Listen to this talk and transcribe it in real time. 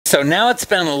So now it's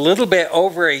been a little bit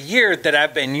over a year that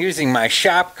I've been using my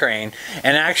shop crane,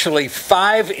 and actually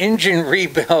 5 engine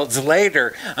rebuilds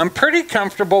later, I'm pretty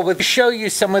comfortable with show you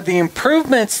some of the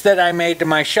improvements that I made to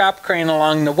my shop crane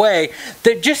along the way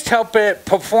that just help it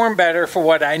perform better for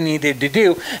what I needed to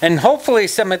do. And hopefully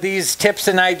some of these tips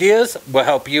and ideas will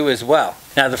help you as well.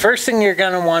 Now the first thing you're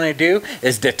going to want to do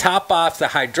is to top off the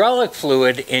hydraulic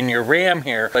fluid in your ram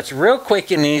here. It's real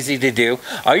quick and easy to do.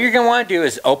 All you're going to want to do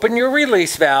is open your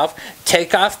release valve,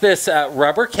 take off this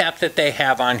rubber cap that they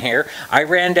have on here. I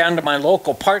ran down to my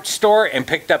local parts store and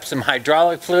picked up some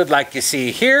hydraulic fluid like you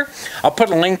see here. I'll put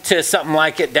a link to something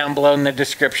like it down below in the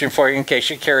description for you in case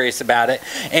you're curious about it.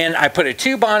 And I put a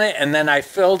tube on it, and then I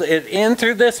filled it in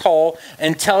through this hole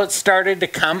until it started to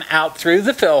come out through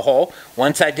the fill hole.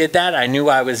 Once I did that, I knew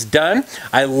I was done.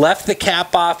 I left the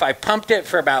cap off. I pumped it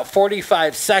for about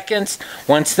 45 seconds.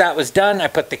 Once that was done, I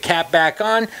put the cap back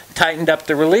on, tightened up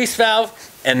the release valve,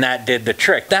 and that did the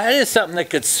trick. That is something that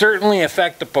could certainly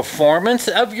affect the performance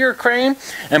of your crane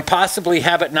and possibly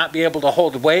have it not be able to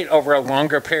hold weight over a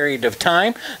longer period of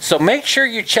time. So make sure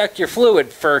you check your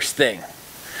fluid first thing.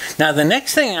 Now the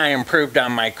next thing I improved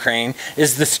on my crane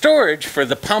is the storage for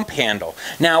the pump handle.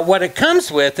 Now what it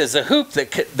comes with is a hoop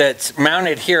that's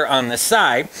mounted here on the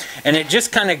side, and it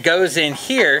just kind of goes in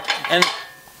here, and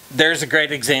there's a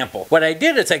great example. What I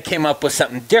did is I came up with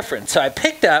something different. So I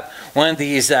picked up one of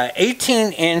these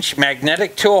 18-inch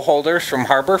magnetic tool holders from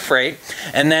Harbor Freight,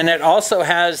 and then it also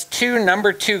has 2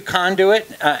 number 2 conduit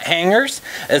hangers,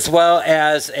 as well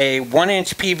as a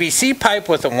 1-inch PVC pipe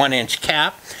with a 1-inch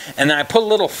cap. And then I put a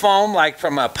little foam like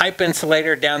from a pipe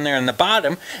insulator down there in the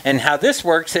bottom. And how this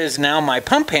works is now my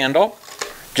pump handle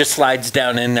just slides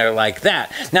down in there like that.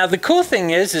 Now the cool thing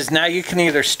is now you can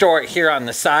either store it here on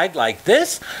the side like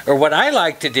this, or what I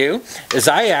like to do is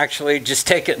I actually just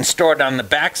take it and store it on the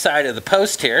back side of the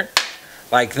post here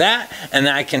like that, and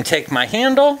then I can take my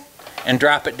handle and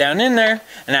drop it down in there,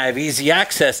 and I have easy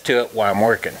access to it while I'm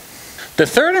working. The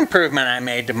third improvement I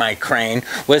made to my crane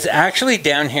was actually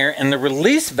down here in the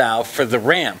release valve for the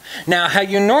ram. Now how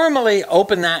you normally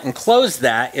open that and close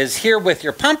that is here with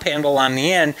your pump handle on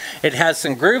the end. It has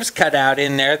some grooves cut out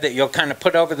in there that you'll kind of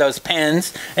put over those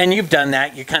pins, and you've done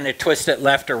that. You kind of twist it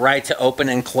left or right to open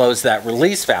and close that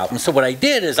release valve. And so what I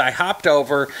did is I hopped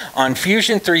over on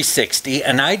Fusion 360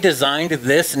 and I designed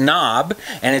this knob,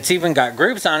 and it's even got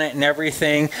grooves on it and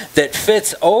everything that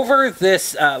fits over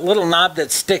this little knob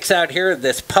that sticks out here,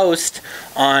 this post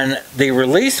on the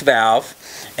release valve.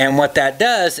 And what that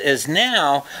does is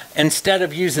now, instead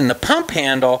of using the pump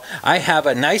handle, I have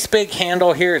a nice big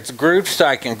handle here. It's grooved so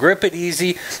I can grip it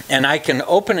easy, and I can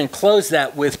open and close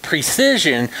that with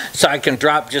precision so I can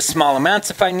drop just small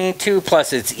amounts if I need to,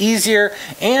 plus it's easier,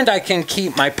 and I can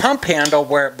keep my pump handle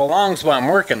where it belongs while I'm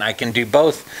working. I can do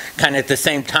both kind of at the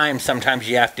same time. Sometimes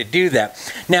you have to do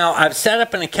that. Now I've set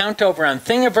up an account over on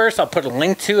Thingiverse. I'll put a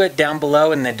link to it down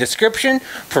below in the description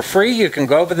for free. You can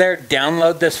go over there,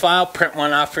 download this file, print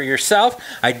one off for yourself.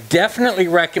 I definitely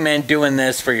recommend doing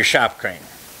this for your shop crane.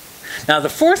 Now the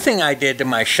fourth thing I did to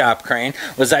my shop crane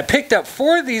was I picked up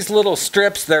 4 of these little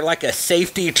strips. They're like a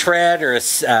safety tread or a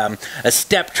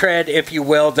step tread, if you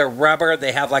will. They're rubber.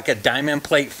 They have like a diamond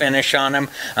plate finish on them.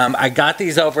 I got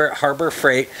these over at Harbor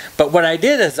Freight, but what I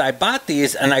did is I bought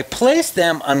these and I placed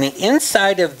them on the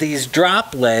inside of these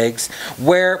drop legs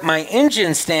where my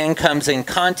engine stand comes in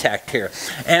contact here.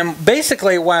 And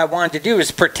basically what I wanted to do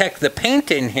is protect the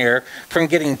paint in here from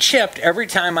getting chipped every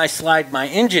time I slide my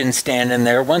engine stand in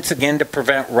there. Once again, to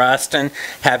prevent rust and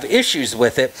have issues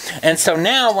with it. And so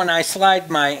now when I slide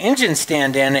my engine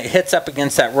stand in, it hits up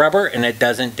against that rubber and it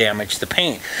doesn't damage the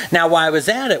paint. Now while I was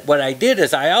at it, what I did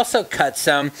is I also cut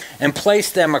some and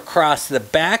placed them across the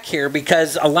back here,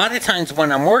 because a lot of times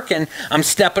when I'm working, I'm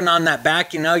stepping on that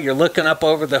back, you know, you're looking up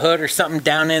over the hood or something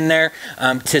down in there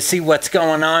to see what's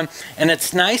going on. And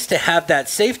it's nice to have that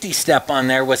safety step on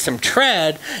there with some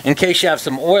tread in case you have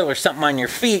some oil or something on your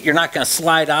feet. You're not going to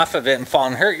slide off of it and fall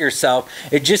and hurt yourself.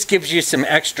 It just gives you some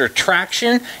extra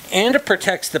traction, and it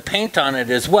protects the paint on it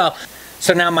as well.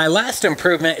 So now my last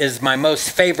improvement is my most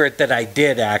favorite that I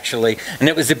did actually, and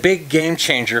it was a big game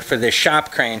changer for this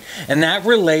shop crane, and that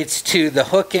relates to the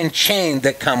hook and chain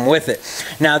that come with it.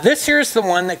 Now this here is the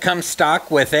one that comes stock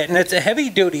with it, and it's a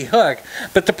heavy duty hook,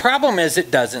 but the problem is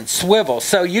it doesn't swivel.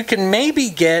 So you can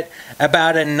maybe get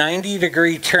about a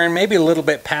 90-degree turn, maybe a little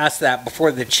bit past that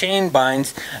before the chain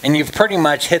binds, and you've pretty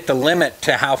much hit the limit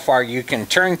to how far you can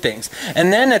turn things.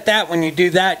 And then at that, when you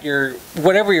do that,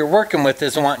 whatever you're working with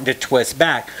is wanting to twist this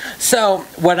back. So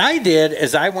what I did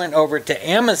is I went over to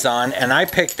Amazon and I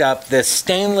picked up this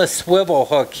stainless swivel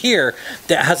hook here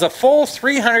that has a full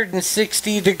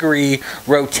 360-degree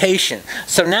rotation.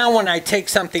 So now when I take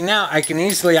something out, I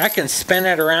can spin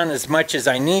it around as much as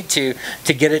I need to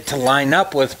get it to line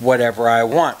up with whatever I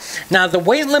want. Now the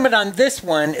weight limit on this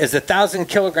one is 1,000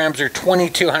 kilograms or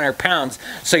 2,200 pounds.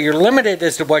 So you're limited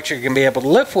as to what you're going to be able to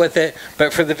lift with it.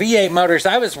 But for the V8 motors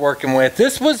I was working with,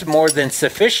 this was more than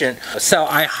sufficient. So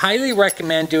I highly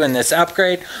recommend doing this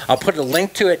upgrade. I'll put a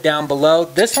link to it down below.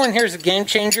 This one here is a game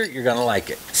changer. You're going to like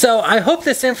it. So I hope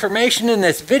this information in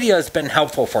this video has been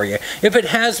helpful for you. If it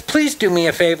has, please do me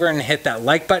a favor and hit that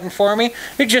like button for me.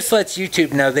 It just lets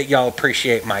YouTube know that y'all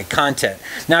appreciate my content.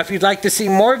 Now, if you'd like to see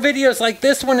more videos like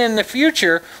this one in the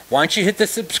future, why don't you hit the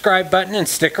subscribe button and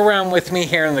stick around with me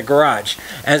here in the garage.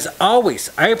 As always,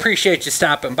 I appreciate you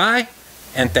stopping by,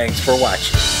 and thanks for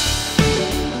watching.